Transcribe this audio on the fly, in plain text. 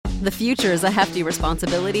The future is a hefty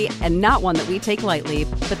responsibility and not one that we take lightly.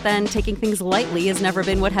 But then taking things lightly has never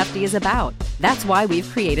been what Hefty is about. That's why we've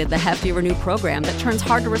created the Hefty Renew program that turns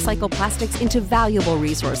hard-to-recycle plastics into valuable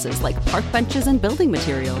resources like park benches and building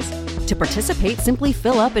materials. To participate, simply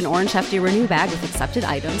fill up an orange Hefty Renew bag with accepted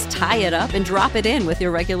items, tie it up, and drop it in with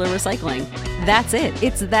your regular recycling. That's it.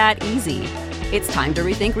 It's that easy. It's time to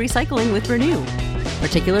rethink recycling with Renew.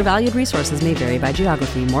 Particular valued resources may vary by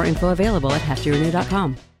geography. More info available at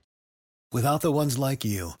heftyrenew.com. Without the ones like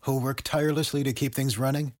you, who work tirelessly to keep things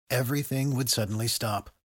running, everything would suddenly stop.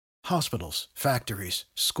 Hospitals, factories,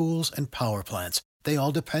 schools, and power plants, they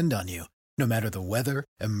all depend on you. No matter the weather,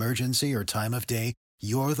 emergency, or time of day,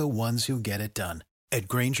 you're the ones who get it done. At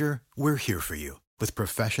Grainger, we're here for you with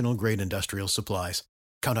professional-grade industrial supplies.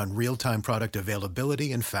 Count on real-time product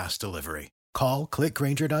availability and fast delivery. Call, click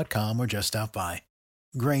Grainger.com, or just stop by.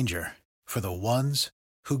 Grainger, for the ones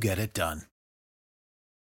who get it done.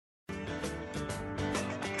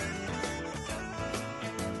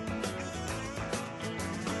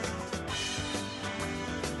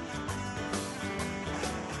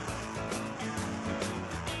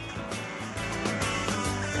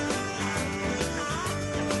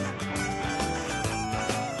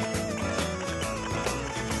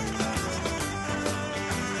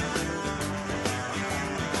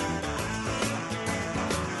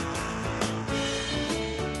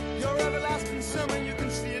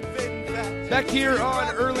 Back here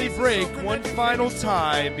on early break, one final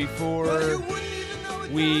time before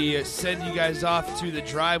we send you guys off to the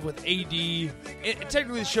drive with AD.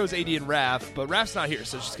 Technically, the show's AD and Raff, but Raff's not here,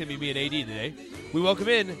 so it's just going to be me and AD today. We welcome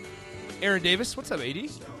in Aaron Davis. What's up, AD?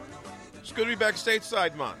 It's good to be back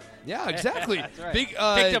stateside, man. Yeah, exactly. Right. Big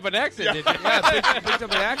picked up an accent, didn't you? Yeah, picked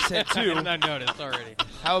up an accent, too. I noticed already.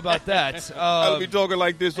 How about that? I'll be talking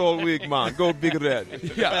like this all week, man. Go Big Red.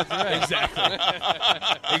 Yeah, exactly.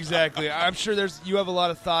 Exactly. I'm sure you have a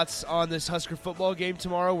lot of thoughts on this Husker football game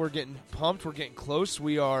tomorrow. We're getting pumped. We're getting close.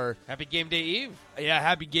 We are... Happy Game Day Eve. Yeah,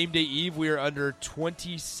 happy Game Day Eve. We are under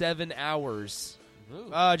 27 hours.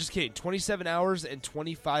 Just kidding. 27 hours and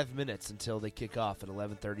 25 minutes until they kick off at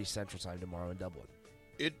 11:30 Central Time tomorrow in Dublin.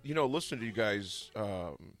 Listen to you guys,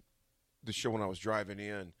 the show when I was driving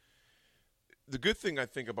in. The good thing I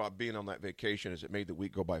think about being on that vacation is it made the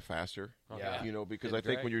week go by faster. Yeah. Because I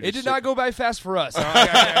think when you're it did not go by fast for us.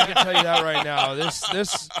 I can tell you that right now.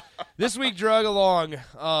 This week drug along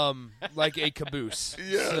like a caboose.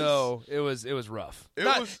 Yes. So it was rough. It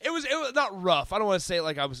was not rough. I don't want to say it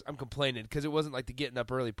like I'm complaining because it wasn't like the getting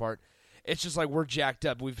up early part. It's just like we're jacked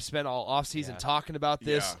up. We've spent all offseason talking about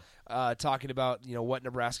this, talking about what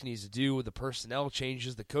Nebraska needs to do with the personnel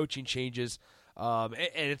changes, the coaching changes, and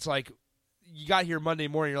it's like you got here Monday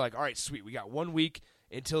morning. You're like, all right, sweet. We got 1 week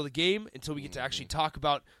until the game, until we get to actually talk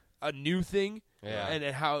about a new thing, and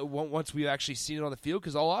how once we've actually seen it on the field.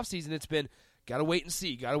 Because all offseason it's been gotta wait and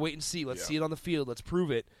see. Let's see it on the field. Let's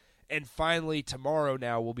prove it. And finally tomorrow,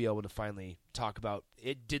 now we'll be able to finally talk about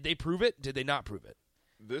it. Did they prove it? Did they not prove it?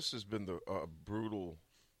 This has been the brutal.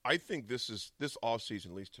 I think this offseason,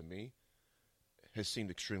 at least to me, has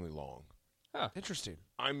seemed extremely long. Huh. Interesting.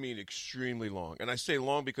 I mean, extremely long. And I say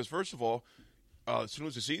long because, first of all, as soon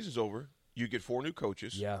as the season's over, you get 4 new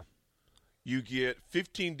coaches. Yeah. You get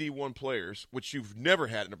 15 D1 players, which you've never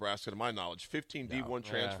had in Nebraska, to my knowledge. 15 D1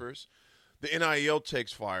 transfers. The NIL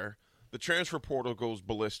takes fire. The transfer portal goes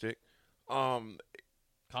ballistic.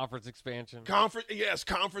 Conference expansion.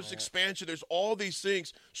 Conference expansion. There's all these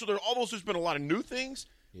things. So there's been a lot of new things.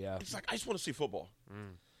 Yeah. It's like I just want to see football.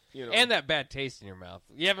 And that bad taste in your mouth.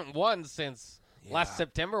 You haven't won since last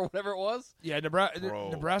September, whatever it was. Yeah,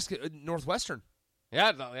 Nebraska, Northwestern.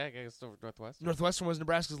 Yeah, I guess Northwestern. Northwestern was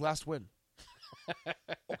Nebraska's last win.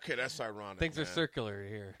 Okay, that's ironic. Things are circular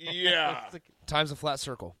here. Yeah. Time's a flat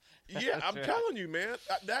circle. Yeah, I'm telling you, man.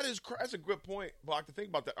 That's a good point, Bach, to think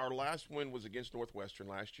about that. Our last win was against Northwestern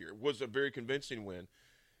last year. It was a very convincing win.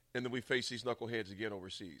 And then we face these knuckleheads again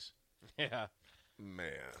overseas. Yeah.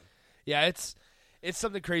 Man. Yeah, it's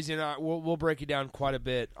something crazy, and we'll break it down quite a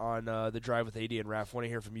bit on the drive with AD and Raff. Want to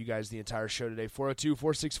hear from you guys the entire show today.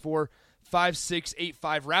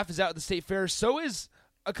 402-464-5685. Raff is out at the State Fair. So is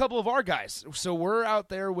a couple of our guys. So we're out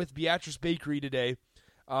there with Beatrice Bakery today,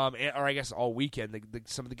 or I guess all weekend.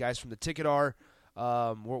 Some of the guys from the Ticket are.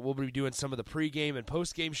 We'll be doing some of the pregame and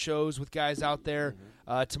postgame shows with guys out there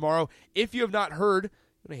tomorrow. If you have not heard, I'm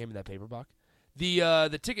going to hand me that paper, Bach.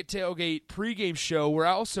 The Ticket Tailgate pregame show, we're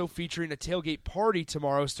also featuring a tailgate party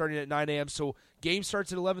tomorrow starting at 9 a.m. So game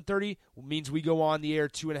starts at 11:30, means we go on the air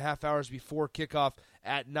 2.5 hours before kickoff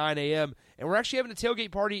at 9 a.m. And we're actually having a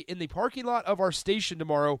tailgate party in the parking lot of our station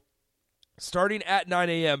tomorrow starting at 9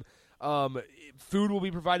 a.m. Food will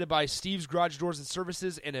be provided by Steve's Garage Doors and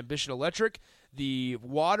Services and Ambition Electric. The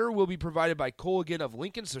water will be provided by Colligan of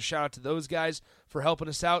Lincoln, so shout out to those guys for helping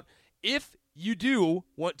us out. If you do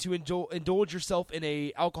want to indulge yourself in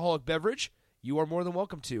a alcoholic beverage, you are more than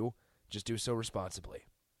welcome to. Just do so responsibly.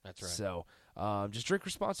 That's right. So just drink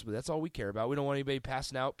responsibly. That's all we care about. We don't want anybody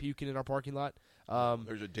passing out, puking in our parking lot.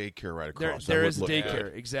 There's a daycare right across. There is a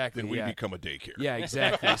daycare, exactly. Then we become a daycare. Yeah,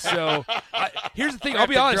 exactly. So here's the thing. I'll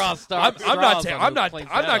be honest. I'm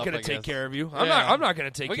not going to take care of you. I'm not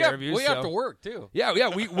going to take care of you. We have to work too. Yeah.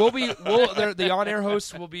 The on-air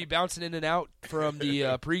hosts will be bouncing in and out from the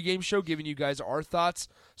pregame show, giving you guys our thoughts.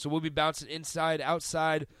 So we'll be bouncing inside,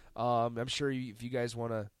 outside. I'm sure if you guys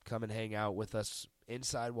want to come and hang out with us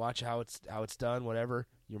inside, watch how it's done, whatever,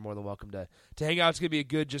 you're more than welcome to hang out. It's going to be a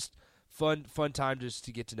good, just fun time just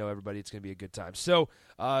to get to know everybody. It's going to be a good time. So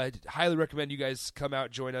highly recommend you guys come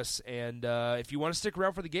out, join us, and if you want to stick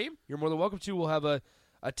around for the game, you're more than welcome to. We'll have a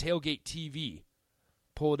tailgate TV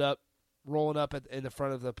pulled up, rolling up in the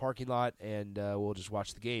front of the parking lot, and we'll just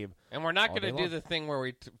watch the game. And we're not going to do the thing where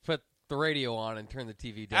we put the radio on and turn the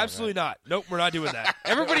TV down. Absolutely not. Nope, we're not doing that.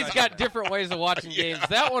 Everybody's got different ways of watching games.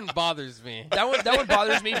 That one bothers me. That one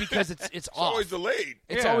bothers me because it's off. Always delayed.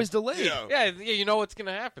 It's always delayed. Yeah, you know what's going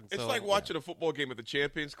to happen. It's like watching a football game at the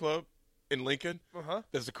Champions Club in Lincoln. Uh-huh.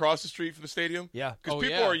 That's across the street from the stadium. Yeah. Because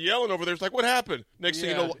people are yelling over there. It's like, what happened? Next thing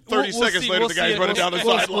you know, 30 seconds later, the guy's running down the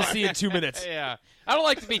sideline. We'll see in 2 minutes. Yeah. I don't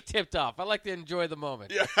like to be tipped off. I like to enjoy the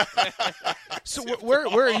moment. Yeah. So where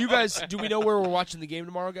are you guys? Do we know where we're watching the game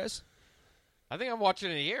tomorrow, guys? I think I'm watching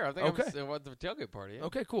it here. I think I'm at the tailgate party. Yeah.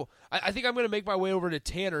 Okay, cool. I think I'm going to make my way over to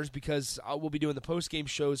Tanner's because we'll be doing the post-game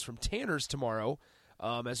shows from Tanner's tomorrow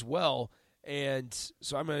as well. And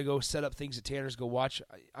so I'm going to go set up things at Tanner's, go watch.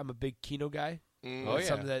 I'm a big Keno guy.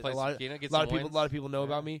 Something that a lot of people know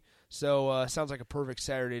about me. So sounds like a perfect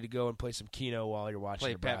Saturday to go and play some Keno while you're watching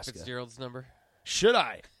play Nebraska. Pat Fitzgerald's number. Should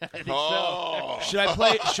I? I think so.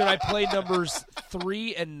 Should I play numbers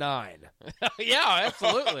 3 and 9? Yeah,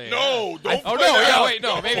 absolutely. No, don't. Oh no, yeah, wait,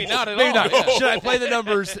 no, maybe not at all. Maybe not. Yeah. Should I play the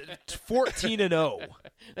numbers 14 and 0?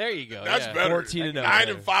 There you go. That's better. 14 and 0. 9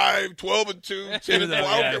 and 5, 12 and 2, 10 and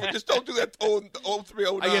 12. Just don't do that 03,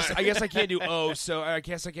 09. I guess I can't do 0, so I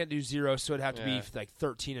guess I can't do 0, so it'd have to be like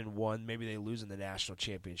 13 and 1. Maybe they lose in the national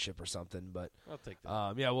championship or something, but I'll take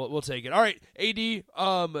that. Yeah, we'll take it. All right, AD,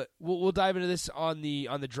 we'll dive into this on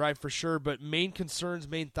the drive for sure, but main concerns,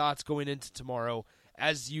 main thoughts going into tomorrow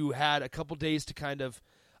as you had a couple days to kind of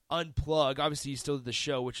unplug. Obviously, you still did the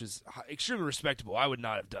show, which is extremely respectable. I would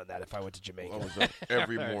not have done that if I went to Jamaica. I was up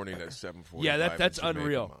every morning at 7:45. Yeah, that's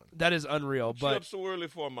unreal. Man. That is unreal. But up so early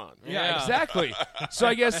for a man. Yeah, exactly. So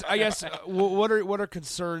I guess what are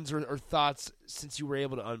concerns or thoughts since you were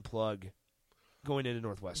able to unplug going into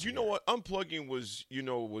Northwestern? You know what? Unplugging was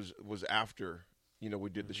after we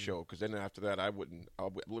did the show, because then after that I wouldn't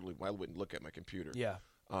look at my computer. Yeah.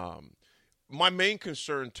 My main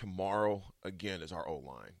concern tomorrow, again, is our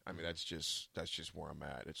O-line. I mean, that's just where I'm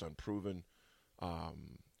at. It's unproven. What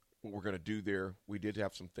we're going to do there, we did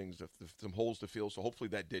have some things, some holes to fill, so hopefully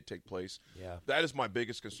that did take place. Yeah. That is my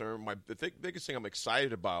biggest concern. Biggest thing I'm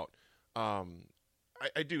excited about,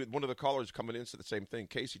 I do. One of the callers coming in said the same thing,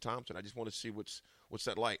 Casey Thompson. I just want to see what's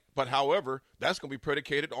that like. But, however, that's going to be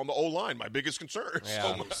predicated on the O-line, my biggest concern.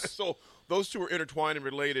 Yeah. So those two are intertwined and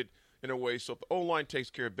related in a way. So if the O-line takes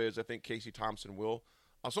care of biz, I think Casey Thompson will.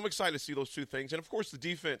 So I'm excited to see those two things. And, of course, the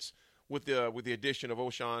defense with the addition of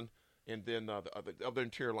O'Shawn and then the other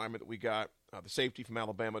interior lineman that we got, the safety from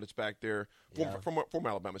Alabama that's back there, from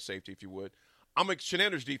Alabama safety, if you would.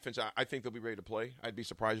 Shenandoah's defense, I think they'll be ready to play. I'd be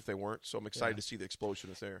surprised if they weren't. So I'm excited to see the explosion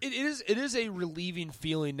that's there. It is a relieving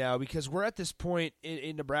feeling now because we're at this point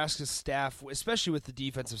in Nebraska's staff, especially with the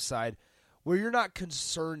defensive side, where you're not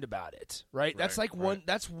concerned about it, right?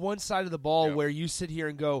 That's one side of the ball where you sit here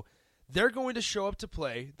and go, they're going to show up to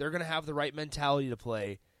play. They're going to have the right mentality to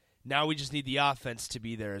play. Now we just need the offense to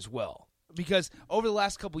be there as well. Because over the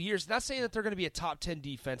last couple of years, not saying that they're going to be a top 10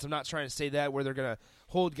 defense. I'm not trying to say that where they're going to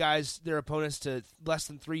hold their opponents to less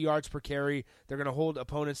than 3 yards per carry. They're going to hold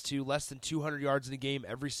opponents to less than 200 yards in the game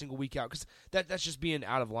every single week out. Because that's just being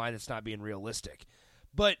out of line. It's not being realistic.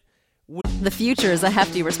 But the future is a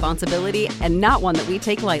hefty responsibility and not one that we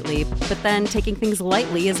take lightly. But then taking things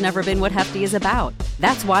lightly has never been what Hefty is about.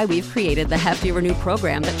 That's why we've created the Hefty Renew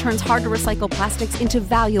program that turns hard-to-recycle plastics into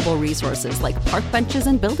valuable resources like park benches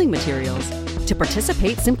and building materials. To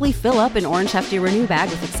participate, simply fill up an orange Hefty Renew bag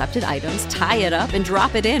with accepted items, tie it up, and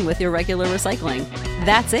drop it in with your regular recycling.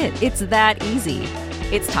 That's it. It's that easy.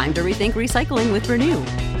 It's time to rethink recycling with Renew.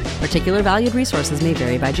 Particular valued resources may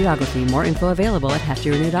vary by geography. More info available at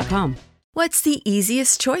heftyrenew.com. What's the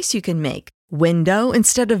easiest choice you can make? Window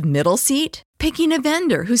instead of middle seat? Picking a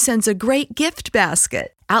vendor who sends a great gift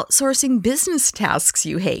basket? Outsourcing business tasks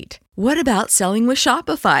you hate? What about selling with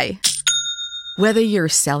Shopify? Whether you're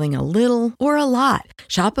selling a little or a lot,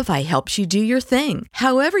 Shopify helps you do your thing,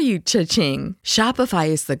 however you cha-ching. Shopify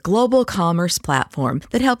is the global commerce platform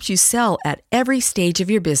that helps you sell at every stage of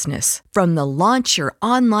your business. From the launch your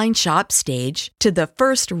online shop stage to the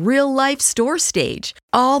first real-life store stage,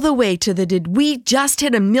 all the way to the did we just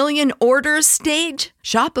hit 1 million orders stage.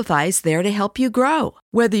 Shopify's there to help you grow.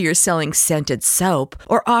 Whether you're selling scented soap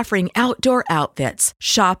or offering outdoor outfits,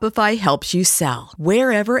 Shopify helps you sell.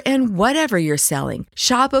 Wherever and whatever you're selling,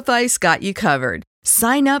 Shopify's got you covered.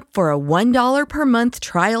 Sign up for a $1 per month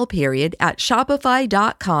trial period at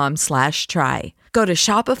shopify.com/try. Go to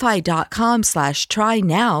shopify.com/try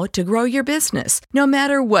now to grow your business, no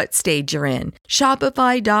matter what stage you're in.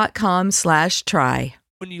 Shopify.com/try.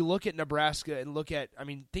 When you look at Nebraska and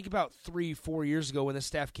think about 3-4 years ago when the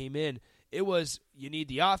staff came in, it was you need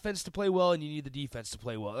the offense to play well and you need the defense to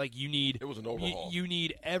play well. Like it was an overhaul. You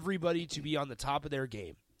need everybody to be on the top of their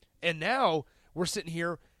game. And now we're sitting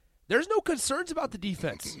here. There's no concerns about the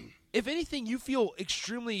defense. If anything, you feel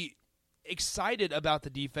extremely excited about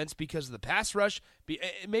the defense because of the pass rush.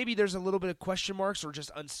 Maybe there's a little bit of question marks or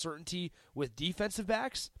just uncertainty with defensive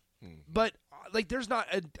backs. But there's not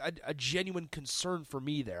a genuine concern for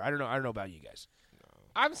me there. I don't know about you guys.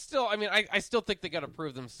 I still think they got to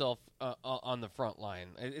prove themselves on the front line.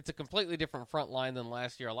 It's a completely different front line than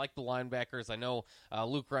last year. I like the linebackers. I know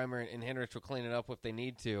Luke Reimer and Hendricks will clean it up if they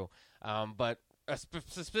need to. But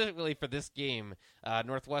specifically for this game,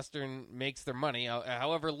 Northwestern makes their money,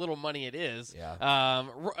 however little money it is,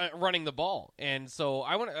 running the ball. And so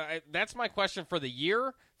that's my question for the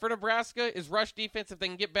year for Nebraska is rush defense. If they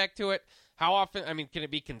can get back to it, how often? Can it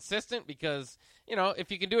be consistent? Because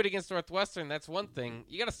if you can do it against Northwestern, that's one thing.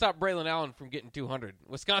 You got to stop Braylon Allen from getting 200.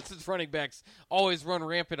 Wisconsin's running backs always run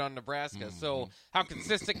rampant on Nebraska. Mm-hmm. So how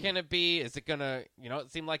consistent can it be? Is it gonna?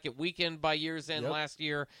 It seemed like it weakened by year's end last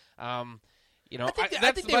year. I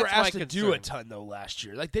think they were asked to do a ton, though, last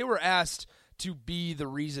year. Like, they were asked to be the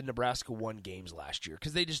reason Nebraska won games last year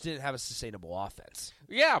because they just didn't have a sustainable offense.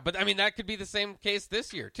 Yeah, but, that could be the same case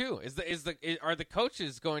this year, too. Are the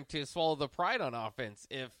coaches going to swallow the pride on offense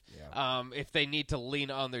if they need to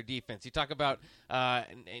lean on their defense? You talk about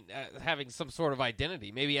having some sort of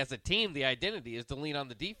identity. Maybe as a team, the identity is to lean on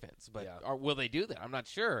the defense, but will they do that? I'm not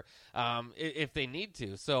sure if they need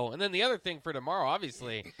to. So, and then the other thing for tomorrow,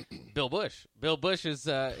 obviously, Bill Busch. Bill Busch is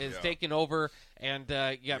taking over, and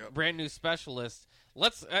you got brand new specialists.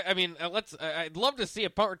 I'd love to see a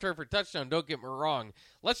punt return for touchdown. Don't get me wrong.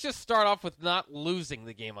 Let's just start off with not losing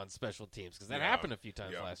the game on special teams because that happened a few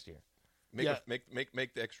times last year. Make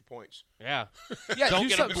the extra points. Yeah. Don't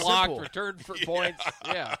get a blocked, return for points.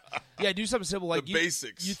 Yeah. Yeah, do something simple like the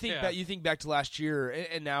basics. You think back to last year,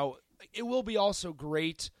 and now it will be also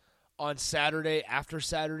great on Saturday, after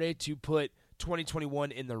Saturday, to put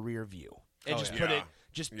 2021 in the rear view and put it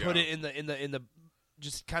in the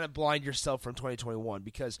just kind of blind yourself from 2021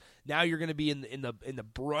 because now you're going to be in the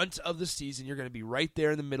brunt of the season. You're going to be right there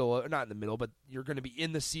in the middle, or not in the middle, but you're going to be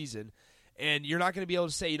in the season. And you're not going to be able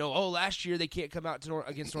to say, last year they can't come out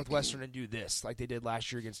against Northwestern and do this like they did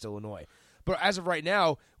last year against Illinois. But as of right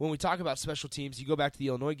now, when we talk about special teams, you go back to the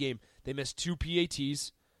Illinois game, they missed 2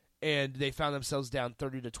 PATs, and they found themselves down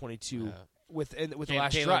 30-22 with the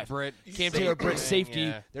last drive. Cam Taylor Britt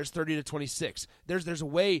safety. There's 30-26. There's a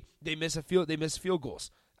way they miss field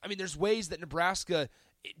goals. There's ways that Nebraska,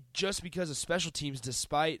 just because of special teams,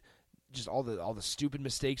 despite just all the stupid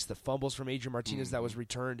mistakes, the fumbles from Adrian Martinez that was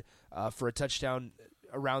returned for a touchdown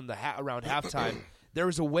around halftime, there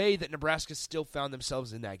was a way that Nebraska still found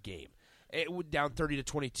themselves in that game. It went down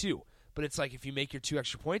 30-22. But it's like if you make your 2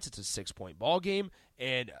 extra points, it's a 6-point ball game,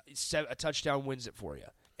 and a touchdown wins it for you.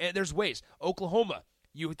 And there's ways. Oklahoma,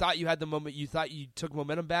 you thought you had the moment. You thought you took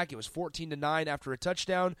momentum back. It was 14-9 after a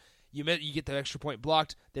touchdown. You get the extra point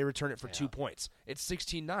blocked. They return it for 2 points. It's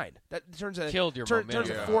 16-9. That turns a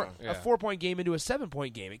 4-point game into a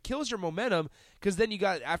 7-point game. It kills your momentum because then you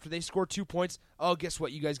got, after they score 2 points, guess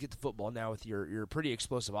what? You guys get the football now with your pretty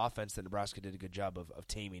explosive offense that Nebraska did a good job of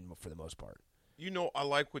taming for the most part. I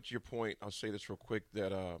like what your point. I'll say this real quick that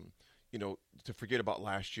to forget about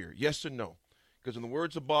last year. Yes and no. Because in the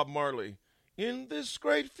words of Bob Marley, in this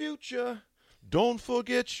great future, don't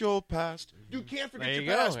forget your past. You can't forget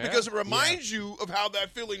your past because it reminds you of how that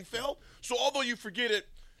feeling felt. So although you forget it,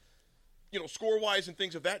 score-wise and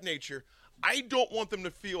things of that nature, I don't want them to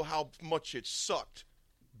feel how much it sucked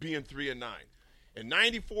being 3-9. In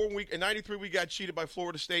 93, we got cheated by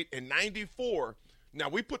Florida State. In 94, Now,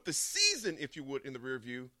 we put the season, if you would, in the rear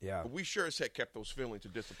view. Yeah. But we sure as heck kept those feelings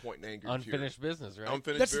of disappointment and anger. Unfinished business, right?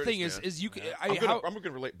 Unfinished That's business, the thing man. is you can. I'm going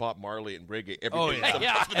to relate Bob Marley and reggae every day.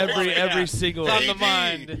 Yeah. Every single. It's on the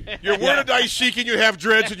mind. Your word of dice chic and you have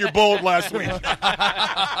dreads and you're bald last week.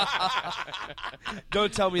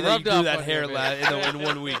 Don't tell me that Rubbed you grew off that on hair you, man. in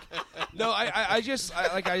 1 week. No, I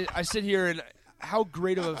sit here and how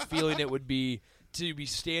great of a feeling it would be to be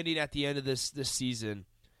standing at the end of this season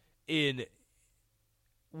in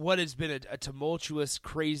what has been a tumultuous,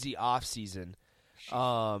 crazy offseason.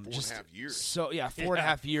 4.5 years. So,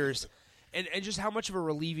 4.5 years. And just how much of a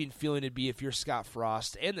relieving feeling it'd be if you're Scott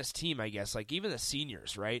Frost and this team, I guess, like even the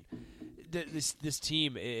seniors, right? This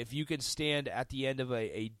team, if you can stand at the end of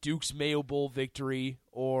a Duke's Mayo Bowl victory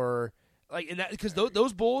or like in that because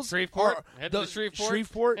those bowls Shreveport,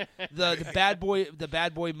 Shreveport, the bad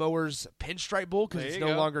boy mowers pinstripe bowl because it's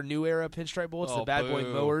no longer New Era pinstripe bowl. It's the bad boy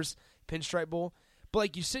mowers pinstripe bowl. But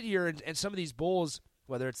like you sit here and some of these bowls,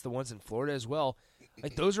 whether it's the ones in Florida as well,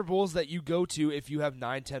 like those are bowls that you go to if you have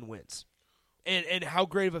 9-10 wins. And how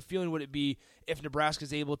great of a feeling would it be if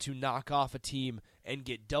Nebraska's able to knock off a team and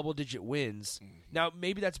get double-digit wins? Mm-hmm. Now,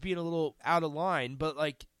 maybe that's being a little out of line, but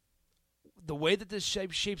like the way that this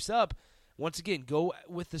shapes up, once again, go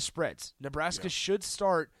with the spreads. Nebraska should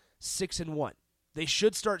start 6-1. They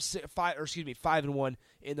should start 5-1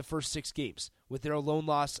 in the first 6 games with their lone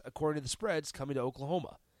loss, according to the spreads, coming to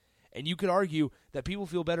Oklahoma. And you could argue that people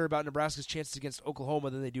feel better about Nebraska's chances against Oklahoma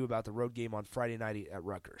than they do about the road game on Friday night at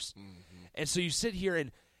Rutgers. Mm-hmm. And so you sit here, and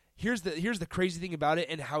here's the crazy thing about it,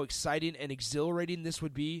 and how exciting and exhilarating this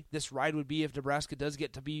ride would be if Nebraska does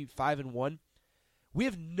get to be 5-1. We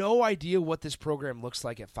have no idea what this program looks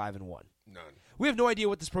like at 5-1. None. We have no idea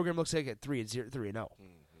what this program looks like at 3-0. Mm-hmm.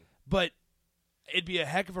 But it'd be a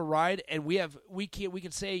heck of a ride, and we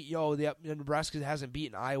can say, Nebraska hasn't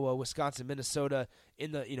beaten Iowa, Wisconsin, Minnesota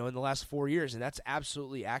in the last 4 years, and that's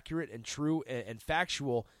absolutely accurate and true and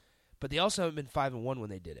factual. But they also haven't been 5-1 when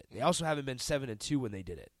they did it. They also haven't been 7-2 when they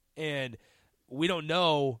did it, and we don't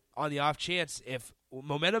know on the off chance if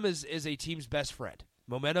momentum is a team's best friend.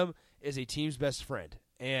 Momentum is a team's best friend,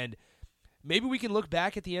 and maybe we can look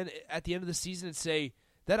back at the end of the season and say,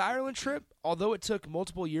 that Ireland trip, although it took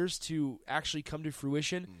multiple years to actually come to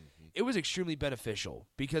fruition, it was extremely beneficial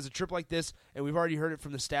because a trip like this, and we've already heard it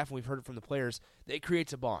from the staff and we've heard it from the players, that it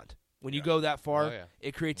creates a bond. When you go that far,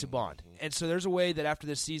 it creates a bond. And so there's a way that after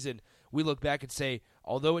this season, we look back and say,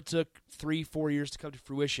 although it took 3-4 years to come to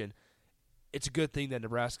fruition, it's a good thing that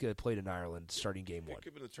Nebraska played in Ireland starting game 1. It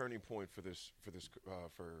could have been a turning point for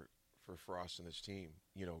Frost and his team.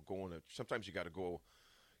 Sometimes you got to go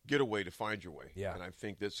get away to find your way. Yeah. And I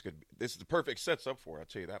think this is the perfect sets up for it, I'll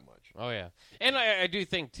tell you that much. Oh, yeah. And I do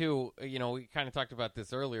think, too, we kind of talked about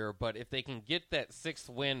this earlier, but if they can get that 6th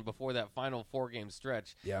win before that final 4-game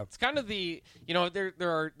stretch, it's kind of the,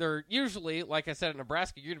 they're usually, like I said, at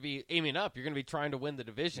Nebraska, you're going to be aiming up. You're going to be trying to win the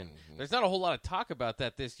division. Mm-hmm. There's not a whole lot of talk about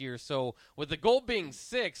that this year. So with the goal being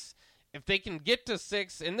 6, if they can get to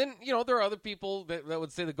 6, and then, there are other people that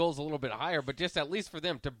would say the goal's a little bit higher, but just at least for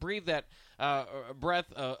them to breathe that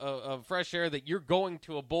breath of fresh air that you're going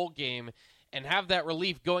to a bowl game and have that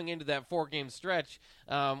relief going into that 4-game stretch,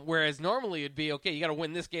 whereas normally it'd be, okay, you got to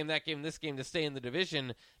win this game, that game, this game to stay in the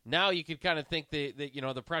division. Now you could kind of think that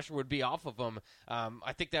the pressure would be off of them.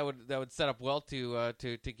 I think that would set up well to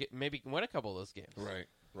get, maybe win a couple of those games.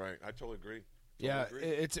 Right. I totally agree. Yeah,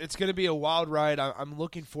 it's going to be a wild ride. I'm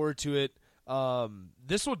looking forward to it.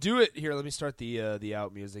 This will do it here. Let me start the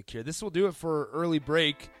out music here. This will do it for early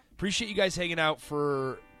break. Appreciate you guys hanging out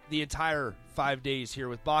for the entire 5 days here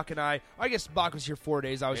with Bach and I. I guess Bach was here 4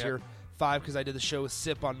 days. I was here 5 because I did the show with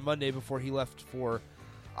Sip on Monday before he left for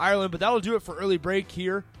Ireland. But that'll do it for early break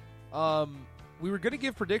here. We were going to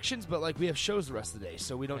give predictions, but we have shows the rest of the day,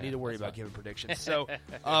 so we don't need to worry about giving predictions. So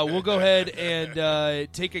we'll go ahead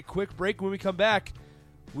and take a quick break. When we come back,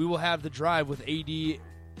 we will have the drive with AD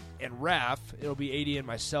and Raff. It'll be AD and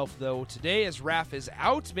myself, though, today as Raff is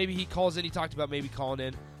out. Maybe he calls in. He talked about maybe calling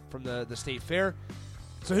in from the state fair.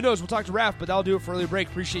 So who knows? We'll talk to Raff, but that'll do it for early break.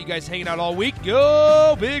 Appreciate you guys hanging out all week.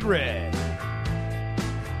 Go Big Red!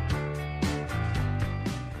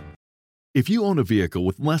 If you own a vehicle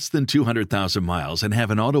with less than 200,000 miles and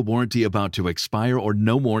have an auto warranty about to expire or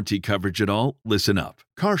no warranty coverage at all, listen up.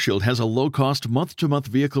 CarShield has a low-cost month-to-month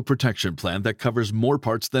vehicle protection plan that covers more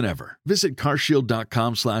parts than ever. Visit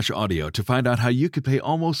carshield.com/audio to find out how you could pay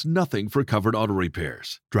almost nothing for covered auto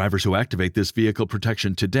repairs. Drivers who activate this vehicle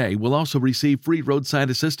protection today will also receive free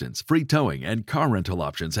roadside assistance, free towing, and car rental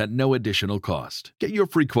options at no additional cost. Get your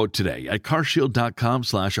free quote today at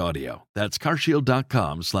carshield.com/audio. That's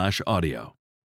carshield.com/audio.